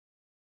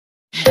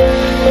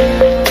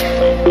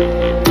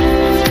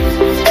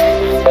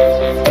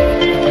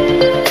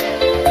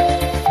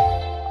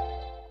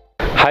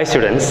Hi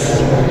students,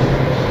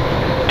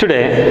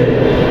 today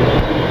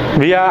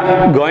we are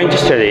going to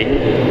study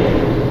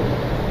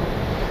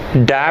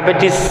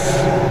diabetes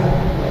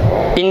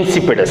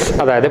insipidus,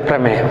 അതായത്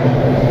പ്രമേഹം.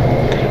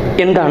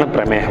 എന്താണ്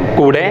പ്രമേഹം?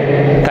 കൂടെ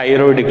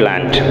തൈറോയ്ഡ്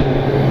ഗ്ലാൻഡ്.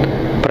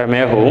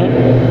 പ്രമേഹവും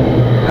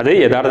അത്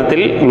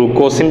യഥാർത്ഥത്തിൽ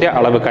ഗ്ലൂക്കോസിൻ്റെ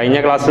അളവ്, കഴിഞ്ഞ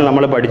ക്ലാസ്സിൽ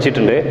നമ്മൾ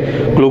പഠിച്ചിട്ടുണ്ട്,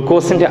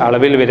 ഗ്ലൂക്കോസിൻ്റെ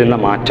അളവിൽ വരുന്ന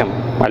മാറ്റം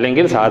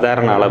അല്ലെങ്കിൽ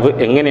സാധാരണ അളവ്,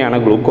 എങ്ങനെയാണ്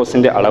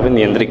ഗ്ലൂക്കോസിൻ്റെ അളവ്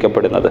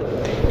നിയന്ത്രിക്കപ്പെടുന്നത്,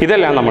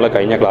 ഇതെല്ലാം നമ്മൾ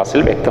കഴിഞ്ഞ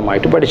ക്ലാസ്സിൽ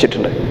വ്യക്തമായിട്ട്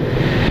പഠിച്ചിട്ടുണ്ട്.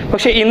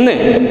 പക്ഷേ ഇന്ന്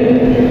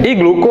ഈ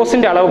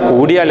ഗ്ലൂക്കോസിൻ്റെ അളവ്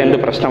കൂടിയാൽ എന്ത്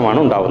പ്രശ്നമാണ്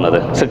ഉണ്ടാവുന്നത്,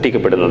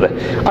 സൃഷ്ടിക്കപ്പെടുന്നത്,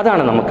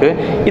 അതാണ് നമുക്ക്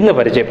ഇന്ന്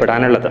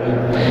പരിചയപ്പെടാനുള്ളത്.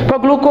 അപ്പോൾ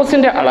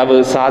ഗ്ലൂക്കോസിൻ്റെ അളവ്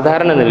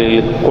സാധാരണ നിലയിൽ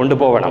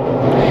കൊണ്ടുപോകണം.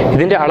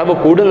 ഇതിൻ്റെ അളവ്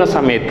കൂടുന്ന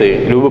സമയത്ത്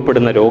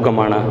രൂപപ്പെടുന്ന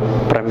രോഗമാണ്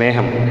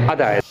പ്രമേഹം,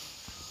 അതായത്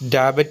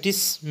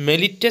ഡയബറ്റിസ്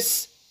മെലിറ്റസ്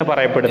എന്ന്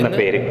പറയപ്പെടുന്ന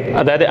പേര്.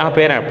 അതായത് ആ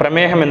പേരാണ്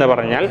പ്രമേഹം എന്ന്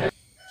പറഞ്ഞാൽ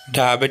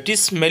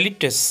ഡയബറ്റിസ്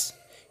മെലിറ്റസ്.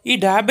 ഈ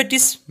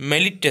ഡയബറ്റിസ്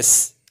മെലിറ്റസ്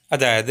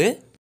അതായത്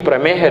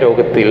പ്രമേഹ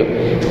രോഗത്തിൽ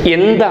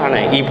എന്താണ്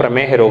ഈ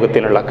പ്രമേഹ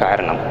രോഗത്തിനുള്ള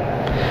കാരണം?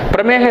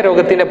 പ്രമേഹ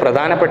രോഗത്തിൻ്റെ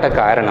പ്രധാനപ്പെട്ട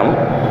കാരണം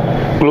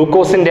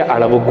ഗ്ലൂക്കോസിൻ്റെ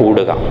അളവ്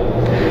കൂടുക.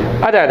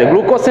 അതായത്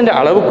ഗ്ലൂക്കോസിൻ്റെ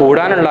അളവ്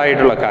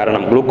കൂടാനുള്ളതായിട്ടുള്ള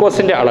കാരണം,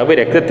 ഗ്ലൂക്കോസിൻ്റെ അളവ്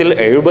രക്തത്തിൽ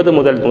 70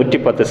 മുതൽ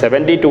 110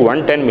 70 to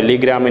 110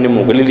 മില്ലിഗ്രാമിന്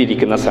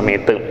മുകളിലിരിക്കുന്ന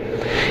സമയത്ത്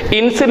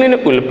ഇൻസുലിൻ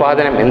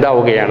ഉൽപ്പാദനം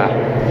എന്താവുകയാണ്?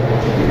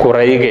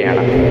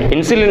 കുറയുകയാണ്.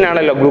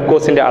 ഇൻസുലിനാണല്ലോ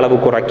ഗ്ലൂക്കോസിൻ്റെ അളവ്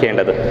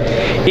കുറയ്ക്കേണ്ടത്.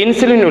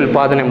 ഇൻസുലിൻ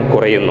ഉൽപ്പാദനം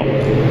കുറയുന്നു.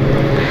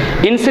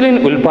 ഇൻസുലിൻ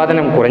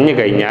ഉൽപ്പാദനം കുറഞ്ഞു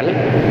കഴിഞ്ഞാൽ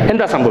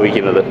എന്താ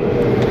സംഭവിക്കുന്നത്?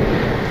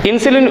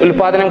 ഇൻസുലിൻ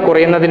ഉൽപ്പാദനം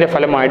കുറയുന്നതിൻ്റെ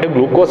ഫലമായിട്ട്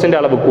ഗ്ലൂക്കോസിൻ്റെ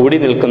അളവ് കൂടി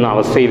നിൽക്കുന്ന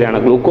അവസ്ഥയിലാണ്,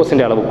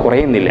 ഗ്ലൂക്കോസിൻ്റെ അളവ്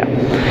കുറയുന്നില്ല.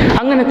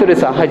 അങ്ങനത്തെ ഒരു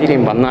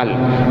സാഹചര്യം വന്നാൽ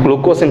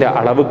ഗ്ലൂക്കോസിൻ്റെ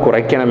അളവ്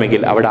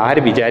കുറയ്ക്കണമെങ്കിൽ അവിടെ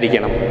ആര്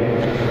വിചാരിക്കണം?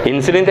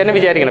 ഇൻസുലിൻ തന്നെ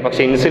വിചാരിക്കണം.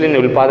 പക്ഷേ ഇൻസുലിൻ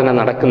ഉൽപ്പാദനം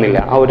നടക്കുന്നില്ല.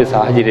 ആ ഒരു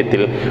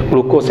സാഹചര്യത്തിൽ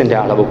ഗ്ലൂക്കോസിൻ്റെ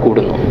അളവ്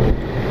കൂടുന്നു.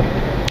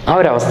 ആ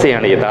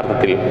ഒരവസ്ഥയാണ്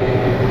യഥാർത്ഥത്തിൽ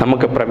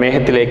നമുക്ക്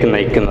പ്രമേഹത്തിലേക്ക്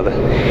നയിക്കുന്നത്.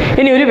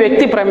 ഇനി ഒരു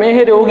വ്യക്തി പ്രമേഹ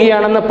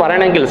രോഗിയാണെന്ന്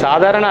പറയണമെങ്കിൽ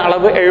സാധാരണ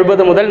അളവ്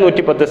 70 മുതൽ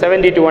 110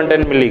 70 to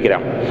 110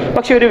 മില്ലിഗ്രാം.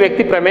 പക്ഷെ ഒരു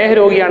വ്യക്തി പ്രമേഹ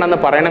രോഗിയാണെന്ന്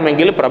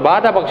പറയണമെങ്കിൽ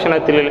പ്രഭാത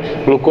ഭക്ഷണത്തിൽ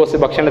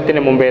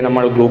ഭക്ഷണത്തിന് മുമ്പേ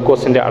നമ്മൾ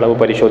ഗ്ലൂക്കോസിൻ്റെ അളവ്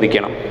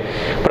പരിശോധിക്കണം.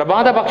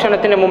 പ്രഭാത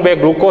ഭക്ഷണത്തിന് മുമ്പേ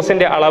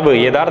ഗ്ലൂക്കോസിൻ്റെ അളവ്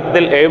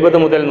യഥാർത്ഥത്തിൽ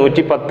 70 മുതൽ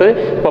 110.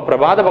 ഇപ്പോൾ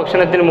പ്രഭാത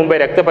ഭക്ഷണത്തിന് മുമ്പേ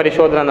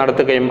രക്തപരിശോധന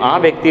നടത്തുകയും ആ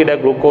വ്യക്തിയുടെ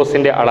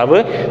ഗ്ലൂക്കോസിൻ്റെ അളവ്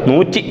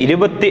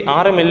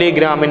 126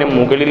 മില്ലിഗ്രാമിന്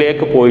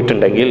മുകളിലേക്ക്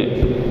പോയിട്ടുണ്ടെങ്കിൽ,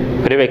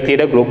 ഒരു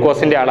വ്യക്തിയുടെ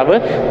ഗ്ലൂക്കോസിൻ്റെ അളവ്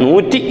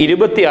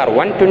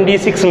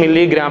 126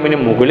 മില്ലിഗ്രാമിന്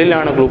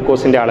മുകളിലാണ്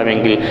ഗ്ലൂക്കോസിൻ്റെ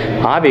അളവെങ്കിൽ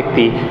ആ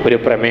വ്യക്തി ഒരു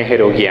പ്രമേഹ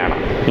രോഗിയാണ്.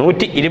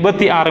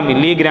 126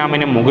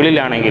 മില്ലിഗ്രാമിന്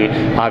മുകളിലാണെങ്കിൽ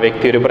ആ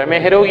വ്യക്തി ഒരു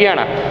പ്രമേഹ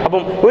രോഗിയാണ്.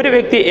 അപ്പം ഒരു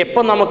വ്യക്തി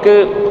എപ്പോൾ നമുക്ക്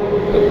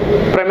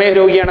പ്രമേഹ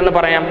രോഗിയാണെന്ന്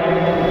പറയാം?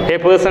 എ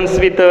പേഴ്സൺസ്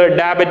വിത്ത്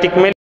ഡയബറ്റിക്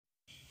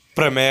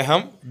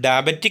പ്രമേഹം,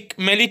 diabetic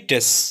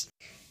mellitus.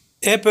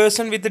 A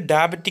person with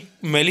diabetic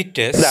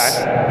mellitus, that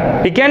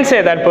we can say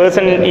that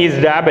person is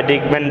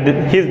diabetic when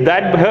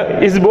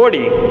his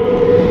body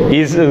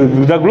is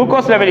the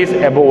glucose level is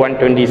above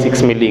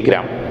 126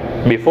 milligram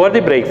before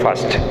the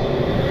breakfast.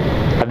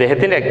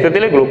 അദ്ദേഹത്തിൻ്റെ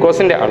രക്തത്തിലെ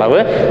ഗ്ലൂക്കോസിൻ്റെ അളവ്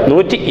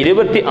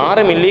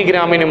 126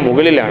 മില്ലിഗ്രാമിന്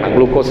മുകളിലാണ്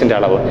ഗ്ലൂക്കോസിൻ്റെ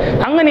അളവ്.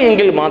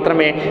 അങ്ങനെയെങ്കിൽ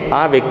മാത്രമേ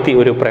ആ വ്യക്തി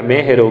ഒരു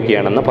പ്രമേഹ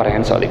രോഗിയാണെന്ന്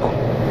പറയാൻ സാധിക്കൂ.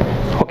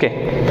 ഓക്കെ,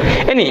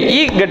 ഇനി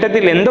ഈ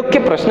ഘട്ടത്തിൽ എന്തൊക്കെ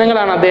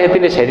പ്രശ്നങ്ങളാണ്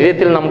അദ്ദേഹത്തിൻ്റെ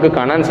ശരീരത്തിൽ നമുക്ക്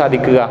കാണാൻ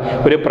സാധിക്കുക?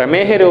 ഒരു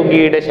പ്രമേഹ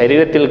രോഗിയുടെ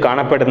ശരീരത്തിൽ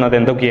കാണപ്പെടുന്നത്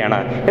എന്തൊക്കെയാണ്?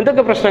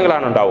 എന്തൊക്കെ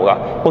പ്രശ്നങ്ങളാണ് ഉണ്ടാവുക?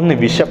 ഒന്ന്,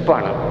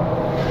 വിശപ്പാണ്.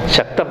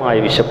 ശക്തമായ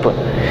വിശപ്പ്.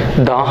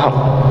 ദാഹം,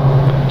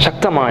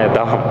 ശക്തമായ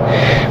ദാഹം.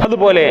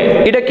 അതുപോലെ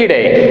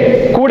ഇടയ്ക്കിടെ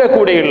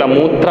കൂടെയുള്ള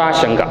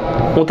മൂത്രാശങ്ക,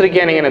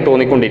 മൂത്രിക്കാൻ ഇങ്ങനെ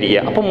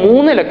തോന്നിക്കൊണ്ടിരിക്കുക. അപ്പം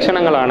 3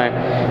 ലക്ഷണങ്ങളാണ്: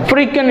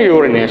 ഫ്രീക്വന്റ്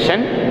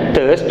യൂറിനേഷൻ,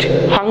 തേഴ്സ്റ്റ്,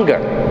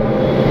 ഹങ്കർ.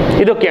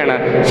 ഇതൊക്കെയാണ്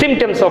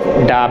സിംറ്റംസ് ഓഫ്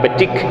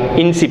ഡയബറ്റിക്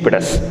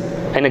ഇൻസിപ്പിഡസ്.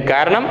 അതിന്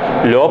കാരണം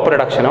law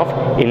production of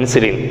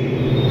insulin.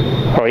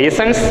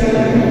 Reasons: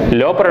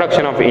 law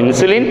production of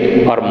insulin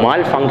or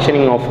Mal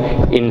functioning of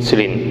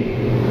insulin.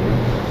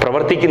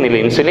 പ്രവർത്തിക്കുന്നില്ല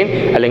ഇൻസുലിൻ,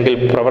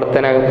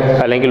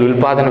 അല്ലെങ്കിൽ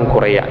ഉൽപാദനം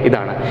കുറയുക.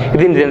 ഇതാണ്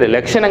ഇതിൻ്റെ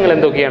ലക്ഷണങ്ങൾ.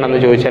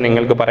 എന്തൊക്കെയാണെന്ന് ചോദിച്ചാൽ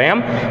നിങ്ങൾക്ക് പറയാം: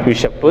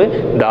 വിശപ്പ്,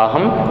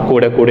 ദാഹം,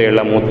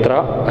 കൂടെയുള്ള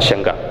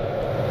മൂത്രാശങ്ക,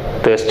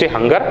 thirst,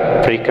 hunger,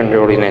 frequent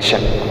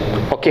urination.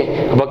 Okay,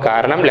 അപ്പോൾ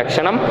കാരണം,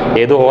 ലക്ഷണം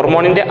ഏത്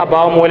ഹോർമോണിൻ്റെ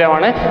അഭാവം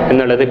മൂലമാണ്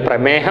എന്നുള്ളത്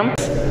പ്രമേഹം.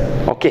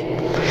 ഓക്കെ,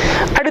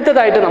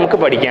 അടുത്തതായിട്ട് നമുക്ക്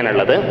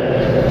പഠിക്കാനുള്ളത്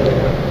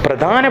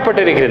പ്രധാനപ്പെട്ട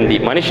ഒരു ഗ്രന്ഥി,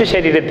 മനുഷ്യ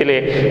ശരീരത്തിലെ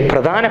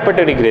പ്രധാനപ്പെട്ട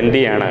ഒരു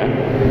ഗ്രന്ഥിയാണ്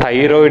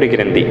തൈറോയ്ഡ്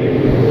ഗ്രന്ഥി.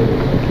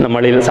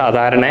 നമ്മളിൽ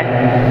സാധാരണ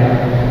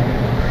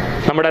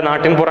നമ്മുടെ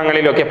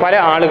നാട്ടിൻപുറങ്ങളിലൊക്കെ പല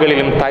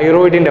ആളുകളിലും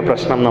തൈറോയിഡിൻ്റെ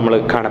പ്രശ്നം നമ്മൾ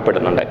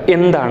കാണപ്പെടുന്നുണ്ട്.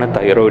 എന്താണ്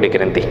തൈറോയ്ഡ്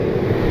ഗ്രന്ഥി?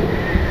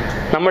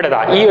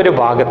 നമ്മുടേതാ ഈ ഒരു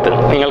ഭാഗത്ത്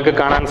നിങ്ങൾക്ക്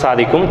കാണാൻ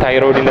സാധിക്കും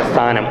തൈറോയിഡിൻ്റെ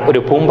സ്ഥാനം. ഒരു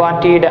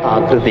പൂമ്പാറ്റയുടെ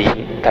ആകൃതിയിൽ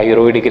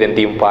തൈറോയ്ഡ്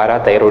ഗ്രന്ഥിയും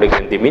പാരാതൈറോയ്ഡ്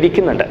ഗ്രന്ഥിയും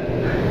ഇരിക്കുന്നുണ്ട്.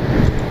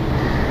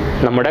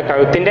 നമ്മുടെ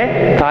കഴുത്തിൻ്റെ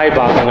തായ്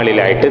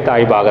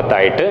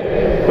ഭാഗത്തായിട്ട്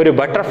ഒരു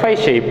ബട്ടർഫ്ലൈ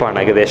ഷേപ്പാണ്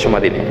ഏകദേശം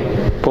അതിന്.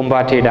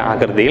 പൂമ്പാറ്റയുടെ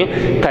ആകൃതിയിൽ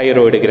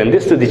തൈറോയ്ഡ് ഗ്രന്ഥി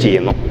സ്ഥിതി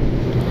ചെയ്യുന്നു.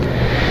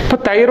 അപ്പോൾ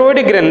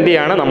തൈറോയ്ഡ്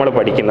ഗ്രന്ഥിയാണ് നമ്മൾ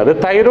പഠിക്കുന്നത്.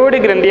 തൈറോയ്ഡ്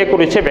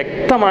ഗ്രന്ഥിയെക്കുറിച്ച്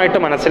വ്യക്തമായിട്ട്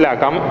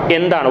മനസ്സിലാക്കാം.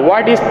 എന്താണ്,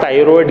 what is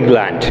thyroid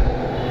gland?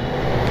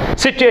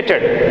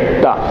 Situated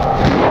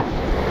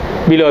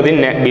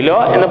below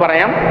എന്ന്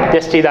പറയാം.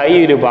 ജസ്റ്റ് ഇതാ ഈ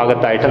ഒരു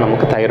ഭാഗത്തായിട്ട്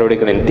നമുക്ക് തൈറോയ്ഡ്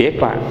ഗ്രന്ഥിയെ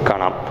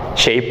കാണാം.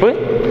 ഷേപ്പ്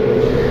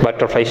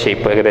ബട്ടർഫ്ലൈ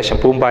ഷേപ്പ്, ഏകദേശം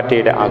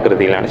പൂമ്പാറ്റയുടെ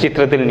ആകൃതിയിലാണ്.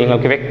 ചിത്രത്തിൽ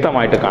നിങ്ങൾക്ക്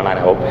വ്യക്തമായിട്ട്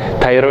കാണാനാവും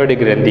തൈറോയ്ഡ്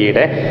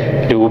ഗ്രന്ഥിയുടെ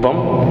രൂപം.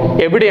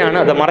 എവിടെയാണ്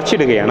അത്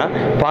മറച്ചിടുകയാണ്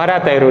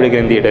പാരാതൈറോയ്ഡ്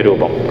ഗ്രന്ഥിയുടെ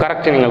രൂപം.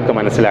 കറക്റ്റ് നിങ്ങൾക്ക്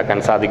മനസ്സിലാക്കാൻ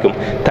സാധിക്കും.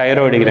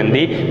 തൈറോയ്ഡ്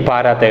ഗ്രന്ഥി,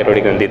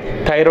 പാരാതൈറോയ്ഡ് ഗ്രന്ഥി,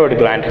 thyroid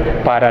gland,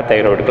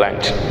 parathyroid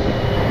gland.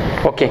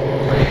 Okay,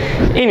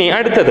 ഇനി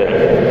അടുത്തത്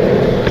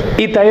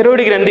ഈ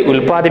തൈറോയ്ഡ് ഗ്രന്ഥി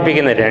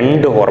ഉൽപ്പാദിപ്പിക്കുന്ന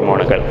 2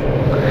 ഹോർമോണുകൾ,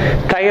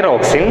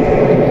 തൈറോക്സിൻ,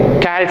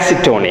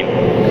 കാൽസിറ്റോണിൻ.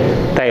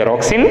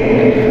 Thyroxine,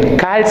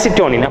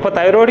 calcitonin. അപ്പോൾ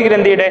തൈറോയ്ഡ്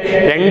ഗ്രന്ഥിയുടെ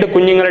 2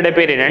 കുഞ്ഞുങ്ങളുടെ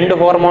പേര്, 2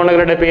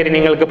 ഹോർമോണുകളുടെ പേര്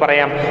നിങ്ങൾക്ക്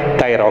പറയാം.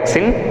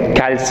 Thyroxine,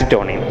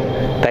 calcitonin.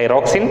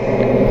 Thyroxine,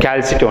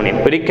 calcitonin.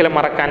 ഒരിക്കലും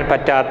മറക്കാൻ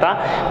പറ്റാത്ത,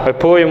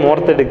 എപ്പോഴും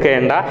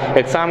ഓർത്തെടുക്കേണ്ട,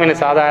 എക്സാമിന്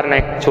സാധാരണ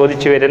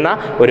ചോദിച്ചു വരുന്ന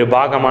ഒരു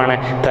ഭാഗമാണ്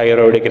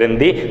തൈറോയ്ഡ്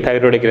ഗ്രന്ഥി.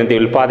 തൈറോയ്ഡ് ഗ്രന്ഥി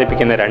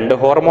ഉൽപ്പാദിപ്പിക്കുന്ന 2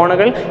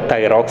 ഹോർമോണുകൾ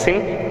തൈറോക്സിൻ,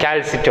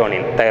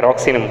 കാൽസിറ്റോണിൻ.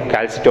 തൈറോക്സിനും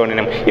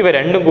കാൽസിറ്റോണിനും ഇവ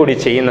രണ്ടും കൂടി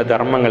ചെയ്യുന്ന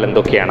ധർമ്മങ്ങൾ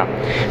എന്തൊക്കെയാണ്?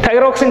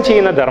 തൈറോക്സിൻ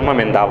ചെയ്യുന്ന ധർമ്മം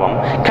എന്താവാം?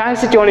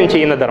 കാൽസിറ്റോണിൻ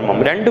ചെയ്യുന്ന ധർമ്മം.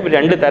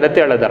 രണ്ട്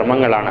തരത്തിലുള്ള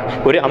ധർമ്മങ്ങളാണ്.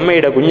 ഒരു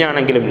അമ്മയുടെ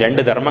കുഞ്ഞാണെങ്കിലും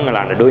 2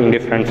 ധർമ്മങ്ങളാണ്, ഡൂയിങ്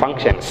ഡിഫറെന്റ്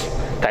ഫങ്ഷൻസ്.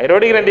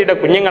 തൈറോയ്ഡ് ഗ്രന്ഥിയുടെ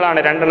കുഞ്ഞുങ്ങളാണ്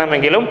 2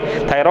 എണ്ണമെങ്കിലും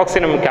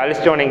തൈറോക്സിനും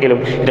കാൽസിറ്റോണെങ്കിലും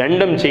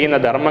രണ്ടും ചെയ്യുന്ന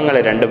ധർമ്മങ്ങൾ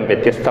രണ്ടും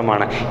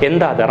വ്യത്യസ്തമാണ്.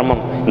 എന്താ ധർമ്മം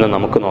എന്ന്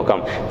നമുക്ക് നോക്കാം.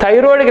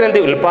 തൈറോയ്ഡ് ഗ്രന്ഥി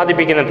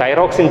ഉൽപ്പാദിപ്പിക്കുന്ന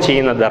തൈറോക്സിൻ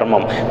ചെയ്യുന്ന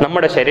ധർമ്മം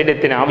നമ്മുടെ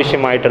ശരീരത്തിന്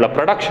ആവശ്യമായിട്ടുള്ള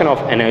പ്രൊഡക്ഷൻ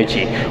ഓഫ്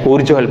എനർജി,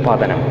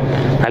 ഊർജ്ജോൽപാദനം,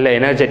 നല്ല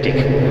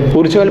എനർജറ്റിക്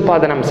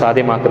ഊർജ്ജോൽപാദനം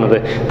സാധ്യമാക്കുന്നത്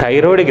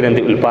തൈറോയ്ഡ്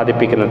ഗ്രന്ഥി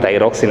ഉൽപ്പാദിപ്പിക്കുന്ന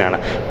തൈറോക്സിനാണ്.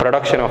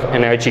 Production of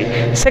energy.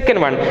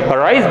 Second one,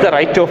 rice the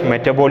rate of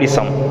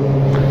metabolism.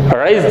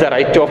 Rice the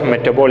rate of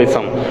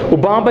metabolism.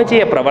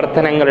 ഉപാപചയ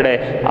പ്രവർത്തനങ്ങളുടെ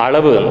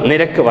അളവ്,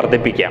 നിരക്ക്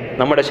വർദ്ധിപ്പിക്കാം.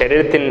 നമ്മുടെ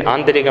ശരീരത്തിന്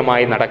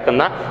ആന്തരികമായി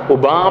നടക്കുന്ന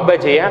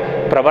ഉപാപചയ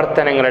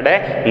പ്രവർത്തനങ്ങളുടെ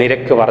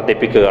നിരക്ക്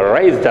വർദ്ധിപ്പിക്കുക.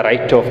 Rice the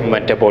rate of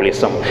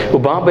metabolism.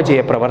 ഉപാപചയ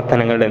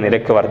പ്രവർത്തനങ്ങളുടെ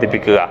നിരക്ക്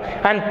വർദ്ധിപ്പിക്കുക.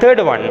 And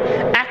third one,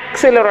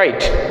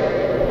 accelerate.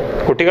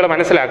 കുട്ടികൾ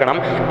മനസ്സിലാക്കണം,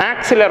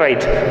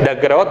 accelerate the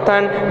growth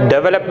and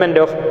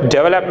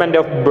development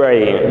of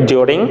brain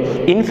during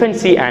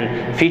infancy and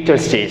fetal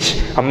stage.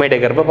 അമ്മയുടെ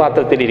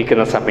ഗർഭപാത്രത്തിൽ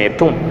ഇരിക്കുന്ന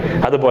സമയത്തും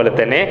അതുപോലെ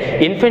തന്നെ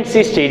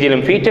ഇൻഫൻസി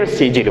സ്റ്റേജിലും ഫീറ്റൽ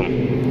സ്റ്റേജിലും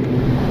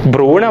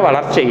ഭ്രൂണ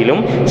വളർച്ചയിലും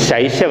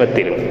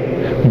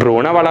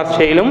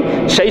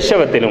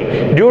ശൈശവത്തിലും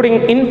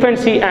during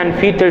infancy and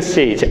fetal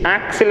stage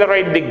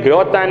accelerate the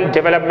growth and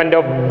development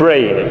of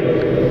brain.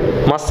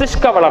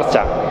 മസ്തിഷ്ക വളർച്ച,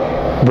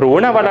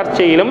 ഭ്രൂണ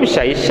വളർച്ചയിലും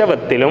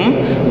ശൈശവത്തിലും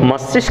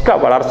മസ്തിഷ്ക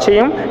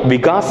വളർച്ചയും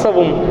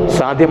വികാസവും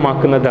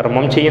സാധ്യമാക്കുന്ന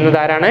ധർമ്മം ചെയ്യുന്നത്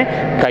ആരാണ്?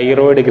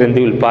 തൈറോയ്ഡ്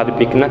ഗ്രന്ഥി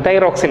ഉൽപ്പാദിപ്പിക്കുന്ന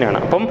തൈറോക്സിനാണ്.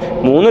 അപ്പം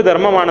 3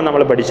 ധർമ്മമാണ്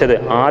നമ്മൾ പഠിച്ചത്.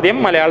 ആദ്യം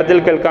മലയാളത്തിൽ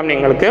കേൾക്കാം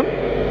നിങ്ങൾക്ക്.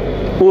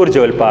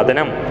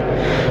 ഊർജ്ജോൽപാദനം,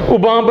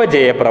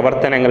 ഉപാപചയ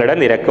പ്രവർത്തനങ്ങളുടെ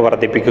നിരക്ക്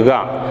വർദ്ധിപ്പിക്കുക.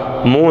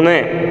 3,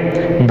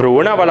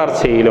 ഭ്രൂണ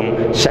വളർച്ചയിലും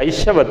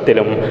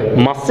ശൈശവത്തിലും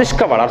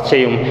മസ്തിഷ്ക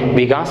വളർച്ചയും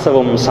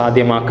വികാസവും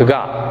സാധ്യമാക്കുക.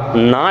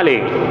 4,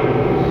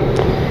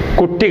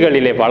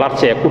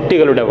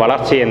 കുട്ടികളുടെ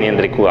വളർച്ചയെ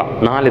നിയന്ത്രിക്കുക.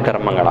 4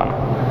 ധർമ്മങ്ങളാണ്.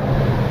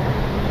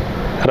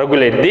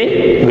 Regulate the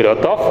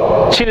growth of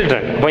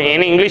children. അപ്പോൾ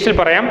ഇനി ഇംഗ്ലീഷിൽ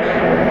പറയാം.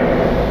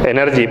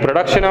 Energy,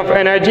 production of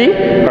energy,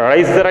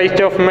 rice the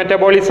rate of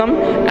metabolism,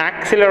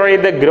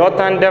 accelerate the growth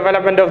and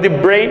development of the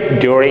brain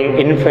during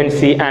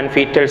infancy and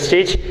fetal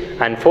stage,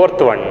 and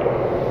fourth one,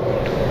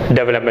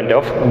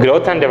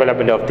 growth and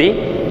development of the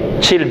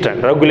children,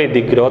 regulate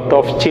the growth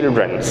of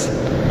children.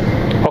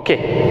 Okay,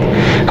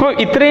 അപ്പോൾ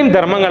ഇത്രയും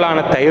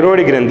ധർമ്മങ്ങളാണ്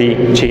thyroid ഗ്രന്ഥി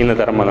ചെയ്യുന്ന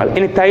ധർമ്മങ്ങൾ.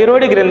 ഇനി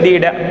thyroid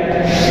ഗ്രന്ഥിയുടെ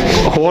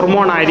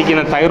hormone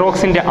ആയിരിക്കുന്ന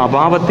തൈറോക്സിൻ്റെ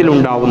അഭാവത്തിൽ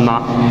ഉണ്ടാവുന്ന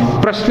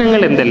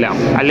പ്രശ്നങ്ങൾ എന്തെല്ലാം,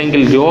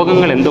 അല്ലെങ്കിൽ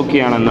രോഗങ്ങൾ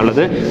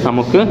എന്തൊക്കെയാണെന്നുള്ളത്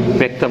നമുക്ക്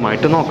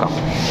വ്യക്തമായിട്ട് നോക്കാം.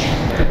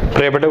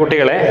 പ്രിയപ്പെട്ട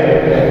കുട്ടികളെ,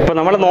 ഇപ്പോൾ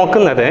നമ്മൾ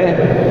നോക്കുന്നത്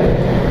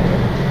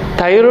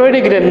തൈറോയ്ഡ്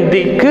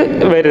ഗ്രന്ഥിക്ക്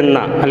വരുന്ന,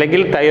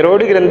 അല്ലെങ്കിൽ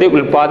തൈറോയ്ഡ് ഗ്രന്ഥി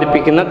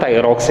ഉൽപ്പാദിപ്പിക്കുന്ന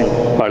തൈറോക്സിൻ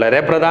വളരെ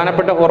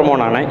പ്രധാനപ്പെട്ട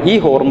ഹോർമോണാണ്. ഈ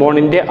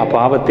ഹോർമോണിൻ്റെ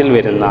അഭാവത്തിൽ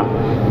വരുന്ന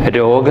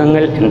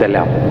രോഗങ്ങൾ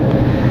എന്തെല്ലാം?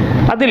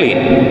 അതിൽ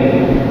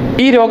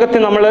ഈ രോഗത്തെ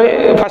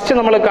ഫസ്റ്റ്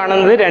നമ്മൾ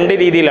കാണുന്നത് 2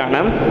 രീതിയിലാണ്.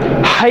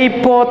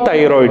 ഹൈപ്പോ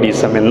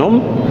തൈറോയിഡിസം എന്നും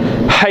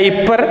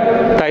ഹൈപ്പർ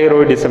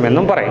തൈറോയിഡിസം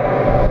എന്നും പറയും.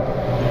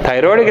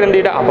 തൈറോയ്ഡ്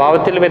ഗ്രന്ഥിയുടെ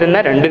അഭാവത്തിൽ വരുന്ന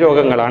 2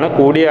 രോഗങ്ങളാണ്,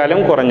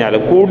 കൂടിയാലും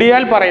കുറഞ്ഞാലും.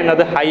 കൂടിയാൽ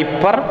പറയുന്നത്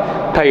ഹൈപ്പർ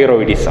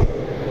തൈറോയിഡിസം,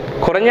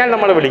 കുറഞ്ഞാൽ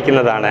നമ്മൾ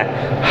വിളിക്കുന്നതാണ്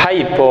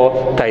ഹൈപ്പോ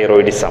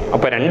തൈറോയിഡിസം.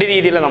 അപ്പോൾ 2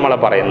 രീതിയിൽ നമ്മൾ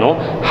പറയുന്നു.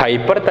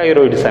 ഹൈപ്പർ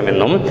തൈറോയിഡിസം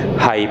എന്നും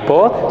ഹൈപ്പോ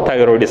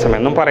തൈറോയിഡിസം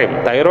എന്നും പറയും.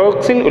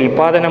 തൈറോക്സിൻ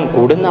ഉൽപ്പാദനം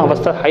കൂടുന്ന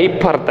അവസ്ഥ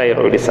ഹൈപ്പർ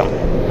തൈറോയിഡിസം,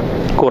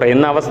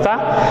 കുറയുന്ന അവസ്ഥ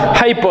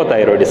ഹൈപ്പോ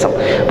തൈറോയിഡിസം.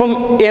 അപ്പം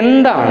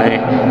എന്താണ്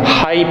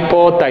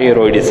hypo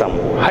thyroidism?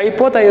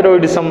 Hypo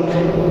thyroidism,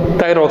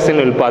 thyroxine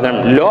ഉൽപ്പാദനം,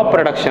 law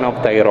production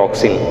of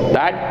thyroxine,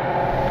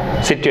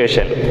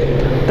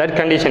 that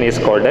condition is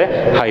called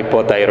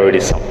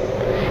hypothyroidism.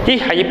 ഈ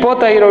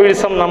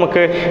ഹൈപ്പോതൈറോയിഡിസം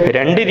നമുക്ക്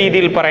 2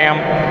 രീതിയിൽ പറയാം.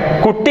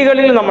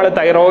 കുട്ടികളിൽ നമ്മൾ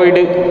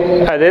തൈറോയിഡ്,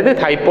 അതായത്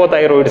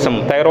ഹൈപ്പോതൈറോയിഡിസം,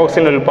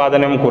 തൈറോക്സിൻ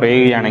ഉൽപ്പാദനം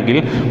കുറയുകയാണെങ്കിൽ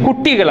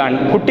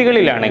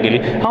കുട്ടികളിലാണെങ്കിൽ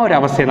ആ ഒരു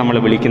അവസ്ഥയെ നമ്മൾ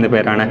വിളിക്കുന്ന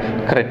പേരാണ്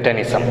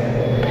ക്രെറ്റനിസം.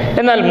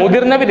 എന്നാൽ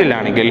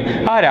മുതിർന്നവരിലാണെങ്കിൽ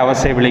ആ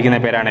ഒരവസ്ഥയെ വിളിക്കുന്ന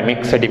പേരാണ്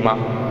മിക്സഡിമ.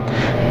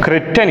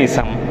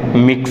 ക്രിറ്റനിസം,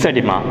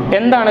 മിക്സഡിമ.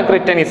 എന്താണ്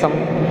ക്രിറ്റനിസം?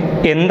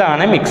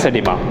 എന്താണ്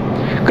മിക്സഡിമ?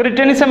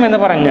 ക്രിറ്റനിസം എന്ന്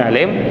പറഞ്ഞാൽ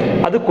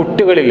അത്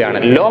കുട്ടികളിലാണ്.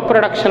 Law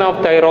production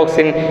of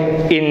thyroxine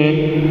in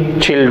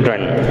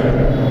children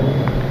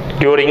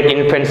during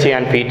infancy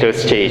and fetal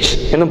stage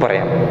എന്നും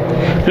പറയാം.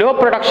 ലോ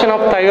പ്രൊഡക്ഷൻ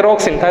ഓഫ്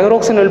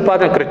തൈറോക്സിൻ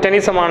ഉൽപാദനം,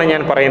 ക്രിറ്റനിസമാണ്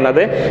ഞാൻ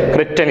പറയുന്നത്.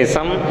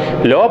 ക്രിറ്റനിസം,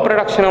 law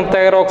production of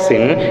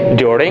thyroxine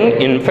during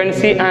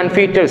infancy and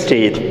fetal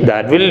stage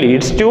that will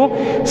leads to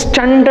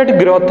stunted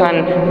growth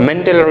and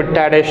mental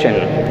retardation.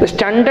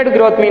 Stunted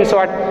growth means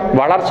what?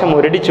 വളർച്ച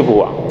മുരടിച്ചു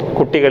പോവുക.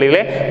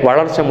 കുട്ടികളിലെ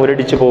വളർച്ച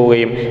മുരടിച്ചു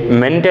പോവുകയും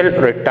മെന്റൽ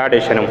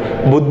റിട്ടാർഡേഷനും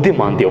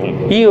ബുദ്ധിമാന്ദ്യവും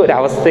ഈ ഒരു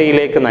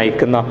അവസ്ഥയിലേക്ക്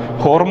നയിക്കുന്ന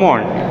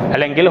ഹോർമോൺ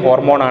അല്ലെങ്കിൽ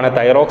ഹോർമോണാണ്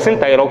തൈറോക്സിൻ.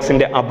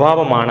 തൈറോക്സിൻ്റെ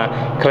അഭാവമാണ്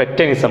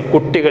ക്രിറ്റനിസം.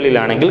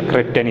 കുട്ടികളിലാണെങ്കിൽ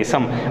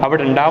ക്രിറ്റനിസം.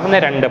 അവിടെ ഉണ്ടാവുന്ന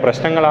രണ്ട്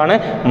പ്രശ്നങ്ങളാണ്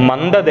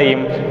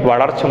മന്ദതയും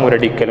വളർച്ച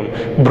മുരടിക്കലും.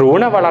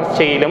 ഭ്രൂണ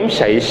വളർച്ചയിലും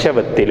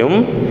ശൈശവത്തിലും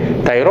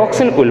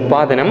തൈറോക്സിൻ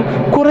ഉൽപാദനം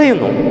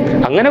കുറയുന്നു.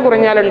 അങ്ങനെ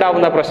കുറഞ്ഞാൽ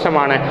ഉണ്ടാവുന്ന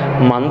പ്രശ്നമാണ്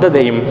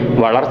മന്ദതയും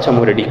വളർച്ച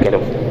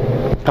മുരടിക്കലും.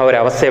 ആ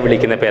ഒരവസ്ഥയെ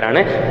വിളിക്കുന്ന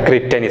പേരാണ്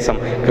ക്രിറ്റനിസം.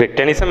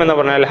 ക്രിറ്റനിസം എന്ന്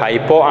പറഞ്ഞാൽ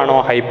ഹൈപ്പോ ആണോ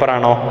ഹൈപ്പർ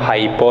ആണോ?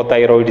 ഹൈപ്പോ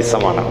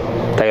തൈറോയിഡിസം ആണ്.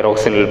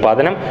 തൈറോക്സിൻ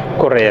ഉൽപാദനം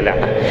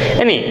കുറയലാണ്.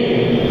 ഇനി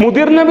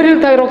മുതിർന്നവരിൽ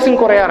തൈറോക്സിൻ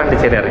കുറയാറുണ്ട്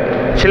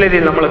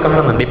ചിലരിൽ നമ്മൾ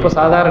കാണുന്നുണ്ട്. ഇപ്പോൾ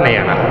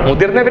സാധാരണയാണ്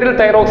മുതിർന്നവരിൽ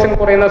തൈറോക്സിൻ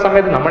കുറയുന്ന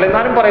സമയത്ത് നമ്മൾ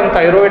എന്നാലും പറയും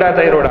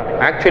തൈറോയിഡാണ്.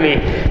 ആക്ച്വലി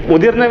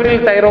മുതിർന്നവരിൽ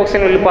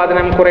തൈറോക്സിൻ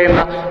ഉൽപാദനം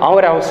കുറയുന്ന ആ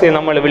ഒരു അവസ്ഥയെ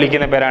നമ്മൾ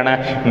വിളിക്കുന്ന പേരാണ്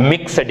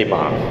മിക്സഡിമ.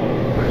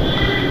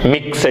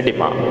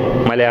 മിക്സഡിമ,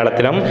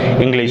 മലയാളത്തിലും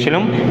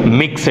ഇംഗ്ലീഷിലും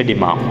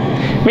മിക്സഡിമ.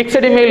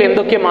 മിക്സഡിമയിൽ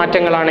എന്തൊക്കെ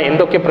മാറ്റങ്ങളാണ്,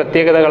 എന്തൊക്കെ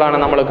പ്രത്യേകതകളാണ്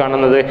നമ്മൾ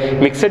കാണുന്നത്?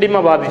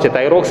 മിക്സഡിമ ബാധിച്ച്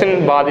തൈറോക്സിൻ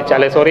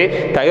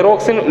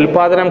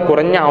ഉൽപാദനം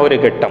കുറഞ്ഞ ആ ഒരു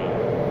ഘട്ടം,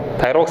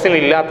 തൈറോക്സിൻ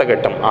ഇല്ലാത്ത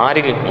ഘട്ടം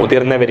ആരിൽ?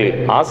 മുതിർന്നവരിൽ.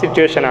 ആ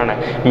സിറ്റുവേഷനാണ്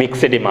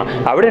മിക്സഡിമ.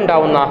 അവിടെ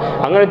ഉണ്ടാവുന്ന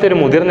അങ്ങനത്തെ ഒരു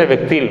മുതിർന്ന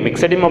വ്യക്തിയിൽ,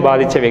 മിക്സഡിമ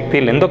ബാധിച്ച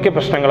വ്യക്തിയിൽ എന്തൊക്കെ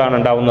പ്രശ്നങ്ങളാണ്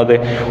ഉണ്ടാവുന്നത്?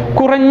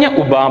 കുറഞ്ഞ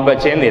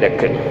ഉപാപചയ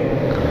നിരക്ക്.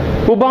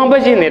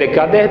 ഉപാപചയ നിരക്ക്,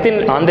 അദ്ദേഹത്തിൽ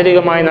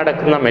ആന്തരികമായി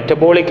നടക്കുന്ന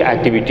metabolic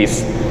activities,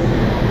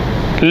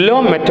 law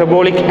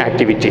metabolic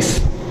activities.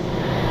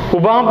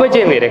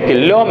 ഉപാപചയ നിരക്ക്,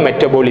 ലോ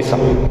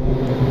മെറ്റബോളിസം,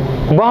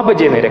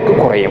 ഉപാപചയ നിരക്ക്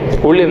കുറയും.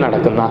 ഉള്ളിൽ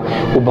നടക്കുന്ന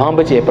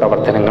ഉപാപചയ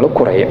പ്രവർത്തനങ്ങൾ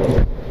കുറയും.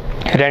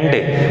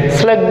 2,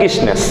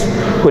 സ്ലഗ്ഗിഷ്നെസ്,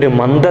 ഒരു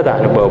മന്ദത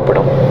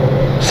അനുഭവപ്പെടും.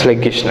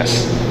 സ്ലഗ്ഗിഷ്നെസ്,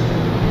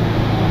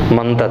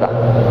 മന്ദത.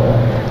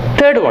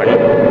 3rd one,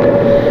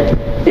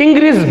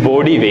 increase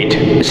body weight,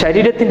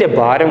 ശരീരത്തിൻ്റെ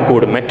ഭാരം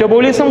കൂടും.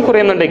 മെറ്റബോളിസം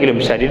കുറയുന്നുണ്ടെങ്കിലും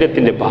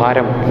ശരീരത്തിൻ്റെ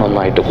ഭാരം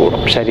നന്നായിട്ട്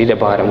കൂടും.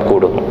 ശരീരഭാരം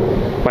കൂടുന്നു.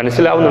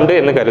 മനസ്സിലാവുന്നുണ്ട്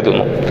എന്ന്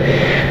കരുതുന്നു.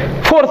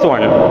 4th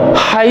one,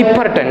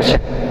 ഹൈപ്പർ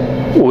ടെൻഷൻ,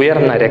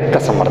 ഉയർന്ന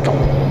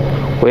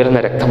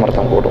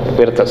രക്തസമ്മർദ്ദം കൂടും.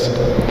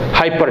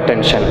 Hyper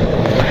tension.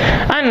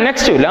 And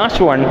next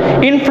last one,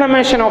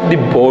 inflammation of the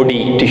body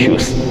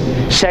tissues,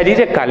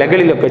 ശരീര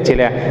കലകളിലൊക്കെ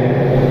ചില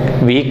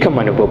വീക്കം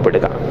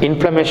അനുഭവപ്പെടുക.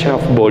 ഇൻഫ്ലമേഷൻ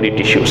ഓഫ് ബോഡി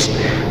ടിഷ്യൂസ്,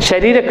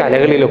 ശരീര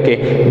കലകളിലൊക്കെ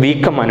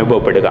വീക്കം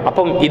അനുഭവപ്പെടുക.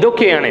 അപ്പം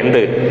ഇതൊക്കെയാണ്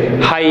എന്ത്?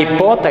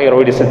 ഹൈപ്പോ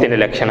തൈറോയിഡിസത്തിൻ്റെ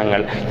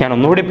ലക്ഷണങ്ങൾ. ഞാൻ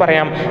ഒന്നുകൂടി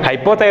പറയാം.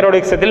 ഹൈപ്പോ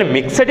തൈറോയിഡിസത്തിൽ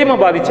മിക്സഡിമ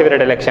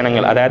ബാധിച്ചവരുടെ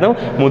ലക്ഷണങ്ങൾ, അതായത്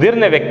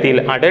മുതിർന്ന വ്യക്തിയിൽ,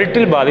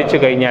 അഡൽട്ടിൽ ബാധിച്ചു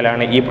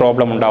കഴിഞ്ഞാലാണ് ഈ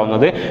പ്രോബ്ലം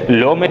ഉണ്ടാവുന്നത്.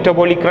 Law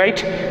metabolic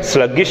rate,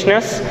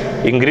 സ്ലഗ്ഗിഷ്നെസ്,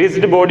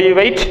 increased body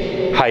weight,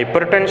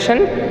 hyper tension,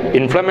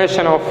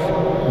 inflammation of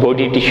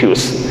body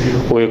tissues,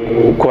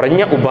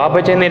 കുറഞ്ഞ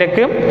ഉപാപചയ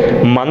നിരക്ക്,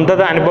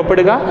 മന്ദത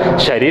അനുഭവപ്പെടുക,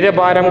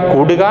 ശരീരഭാരം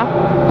കൂടുക,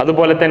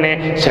 അതുപോലെ തന്നെ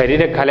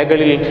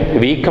ശരീരകലകളിൽ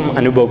വീക്കം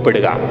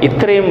അനുഭവപ്പെടുക.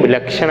 ഇത്രയും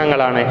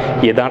ലക്ഷണങ്ങളാണ്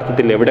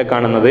യഥാർത്ഥത്തിൽ എവിടെ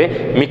കാണുന്നത്?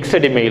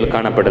 മിക്സഡിമയിൽ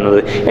കാണപ്പെടുന്നത്.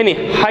 ഇനി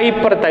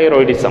ഹൈപ്പർ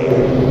തൈറോയിഡിസം.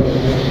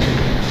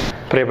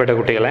 പ്രിയപ്പെട്ട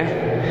കുട്ടികളെ,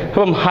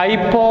 അപ്പം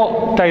ഹൈപ്പോ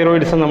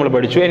തൈറോയിഡിസം നമ്മൾ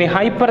പഠിച്ചു. ഇനി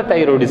ഹൈപ്പർ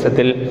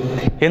തൈറോയിഡിസത്തിൽ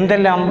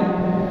എന്തെല്ലാം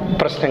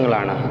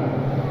പ്രശ്നങ്ങളാണ്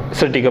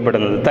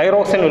സൃഷ്ടിക്കപ്പെടുന്നത്?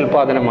 തൈറോക്സിൻ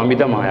ഉൽപാദനം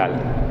അമിതമായാൽ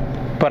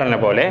പറഞ്ഞ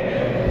പോലെ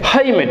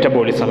ഹൈ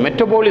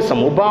മെറ്റബോളിസം,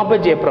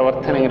 ഉപാപചയ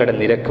പ്രവർത്തനങ്ങളുടെ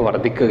നിരക്ക്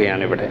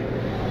വർദ്ധിക്കുകയാണ്. ഇവിടെ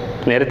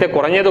നേരത്തെ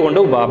കുറഞ്ഞതുകൊണ്ട്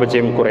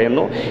ഉപാപചയം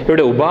കുറയുന്നു.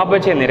 ഇവിടെ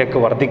ഉപാപചയ നിരക്ക്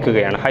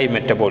വർദ്ധിക്കുകയാണ്. High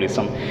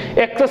metabolism.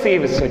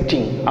 എക്സസീവ്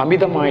സ്വെറ്റിംഗ്,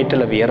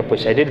 അമിതമായിട്ടുള്ള വിയർപ്പ്,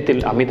 ശരീരത്തിൽ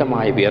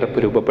അമിതമായ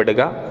വിയർപ്പ്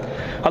രൂപപ്പെടുക.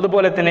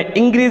 അതുപോലെ തന്നെ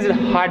ഇൻക്രീസ്ഡ്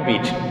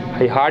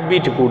ഹാർട്ട്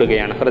ബീറ്റ്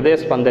കൂടുകയാണ്.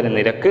 ഹൃദയസ്പന്ദന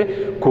നിരക്ക്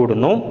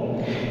കൂടുന്നു.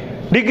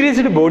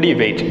 ഡിക്രീസ്ഡ് ബോഡി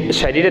വെയ്റ്റ്,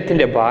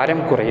 ശരീരത്തിൻ്റെ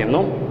ഭാരം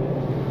കുറയുന്നു.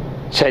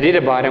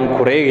 ശരീരഭാരം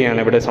കുറയുകയാണ്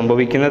ഇവിടെ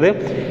സംഭവിക്കുന്നത്.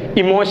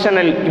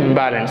 ഇമോഷണൽ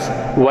ഇംബാലൻസ്,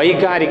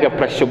 വൈകാരിക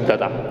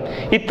പ്രക്ഷുബ്ധത.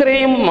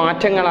 ഇത്രയും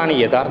മാറ്റങ്ങളാണ്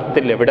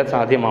യഥാർത്ഥത്തിൽ എവിടെ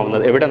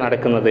സാധ്യമാവുന്നത്, എവിടെ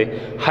നടക്കുന്നത്?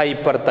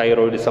 Hyper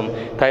thyroidism.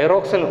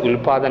 തൈറോക്സിൻ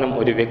ഉൽപാദനം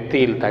ഒരു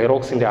വ്യക്തിയിൽ,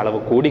 തൈറോക്സിൻ്റെ അളവ്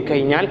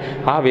കൂടിക്കഴിഞ്ഞാൽ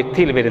ആ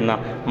വ്യക്തിയിൽ വരുന്ന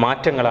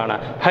മാറ്റങ്ങളാണ്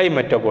high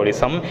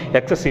metabolism,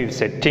 excessive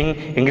setting,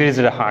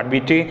 increased heart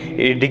beat,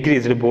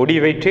 decreased body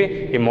weight,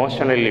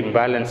 emotional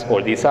imbalance.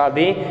 All these are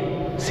the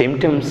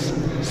symptoms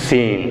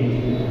scene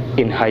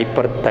in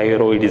hyper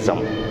thyroidism.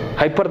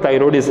 Hyper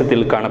തൈറോയിഡിസത്തിൽ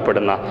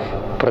കാണപ്പെടുന്ന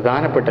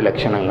പ്രധാനപ്പെട്ട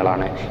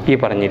ലക്ഷണങ്ങളാണ് ഈ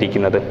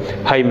പറഞ്ഞിരിക്കുന്നത്.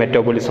 ഹൈ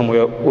മെറ്റബോളിസം,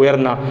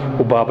 ഉയർന്ന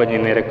ഉപാപചയ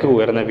നിരക്ക്,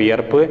 ഉയർന്ന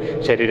വിയർപ്പ്,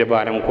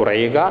 ശരീരഭാരം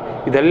കുറയുക,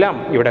 ഇതെല്ലാം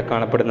ഇവിടെ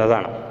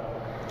കാണപ്പെടുന്നതാണ്.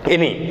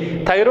 ഇനി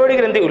തൈറോയ്ഡ്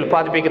ഗ്രന്ഥി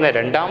ഉൽപ്പാദിപ്പിക്കുന്ന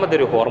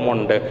രണ്ടാമതൊരു ഹോർമോൺ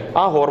ഉണ്ട്.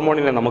 ആ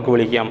ഹോർമോണിനെ നമുക്ക്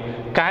വിളിക്കാം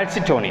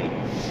കാൽസിറ്റോണിൻ.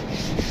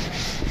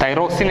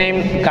 തൈറോക്സിനെയും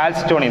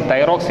കാൽസിറ്റോണിൻ,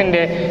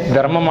 തൈറോക്സിൻ്റെ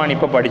ധർമ്മമാണ്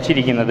ഇപ്പോൾ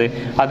പഠിച്ചിരിക്കുന്നത്.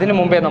 അതിനു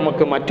മുമ്പേ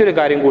നമുക്ക് മറ്റൊരു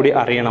കാര്യം കൂടി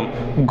അറിയണം.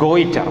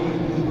 ഗോയിറ്റർ.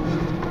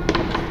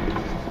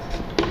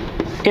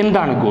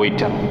 എന്താണ്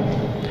ഗോയിറ്റർ?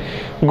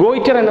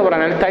 ഗോയിറ്റർ എന്ന്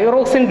പറഞ്ഞാൽ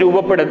തൈറോക്സിൻ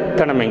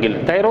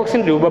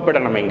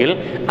രൂപപ്പെടണമെങ്കിൽ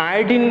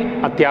അയഡിൻ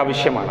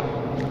അത്യാവശ്യമാണ്.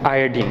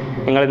 അയഡിൻ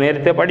നിങ്ങൾ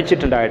നേരത്തെ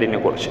പഠിച്ചിട്ടുണ്ട് അയഡിനെ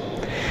കുറിച്ച്.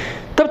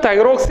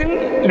 തൈറോക്സിൻ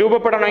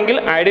രൂപപ്പെടണമെങ്കിൽ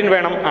അയഡിൻ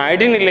വേണം.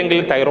 അയഡിൻ ഇല്ലെങ്കിൽ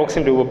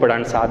തൈറോക്സിൻ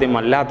രൂപപ്പെടാൻ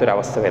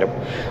സാധ്യമല്ലാത്തൊരവസ്ഥ വരും.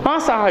 ആ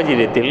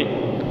സാഹചര്യത്തിൽ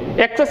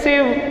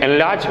excessive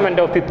enlargement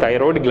of the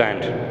thyroid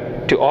gland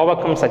to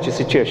overcome such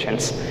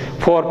situations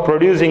for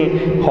producing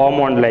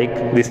hormone like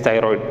this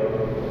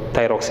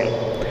thyroxine.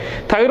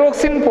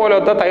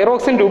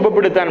 Thyroxine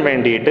രൂപപ്പെടുത്താൻ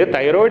വേണ്ടിയിട്ട്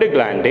തൈറോയ്ഡ്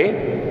ഗ്ലാൻഡ്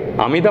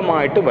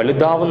അമിതമായിട്ട്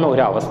വലുതാവുന്ന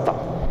ഒരവസ്ഥ.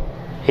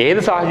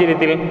 ഏത്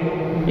സാഹചര്യത്തിൽ?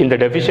 in the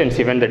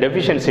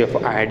deficiency of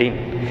iodine.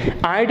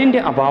 അയഡിൻ്റെ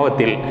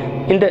അഭാവത്തിൽ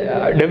in the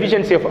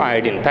deficiency of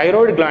iodine,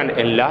 thyroid gland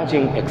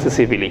enlarging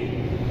excessively.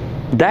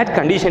 That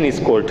condition is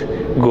called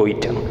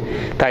goiter.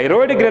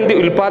 Thyroid ഗ്രന്ഥി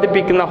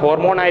ഉൽപ്പാദിപ്പിക്കുന്ന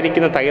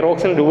ഹോർമോണായിരിക്കുന്ന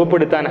thyroxine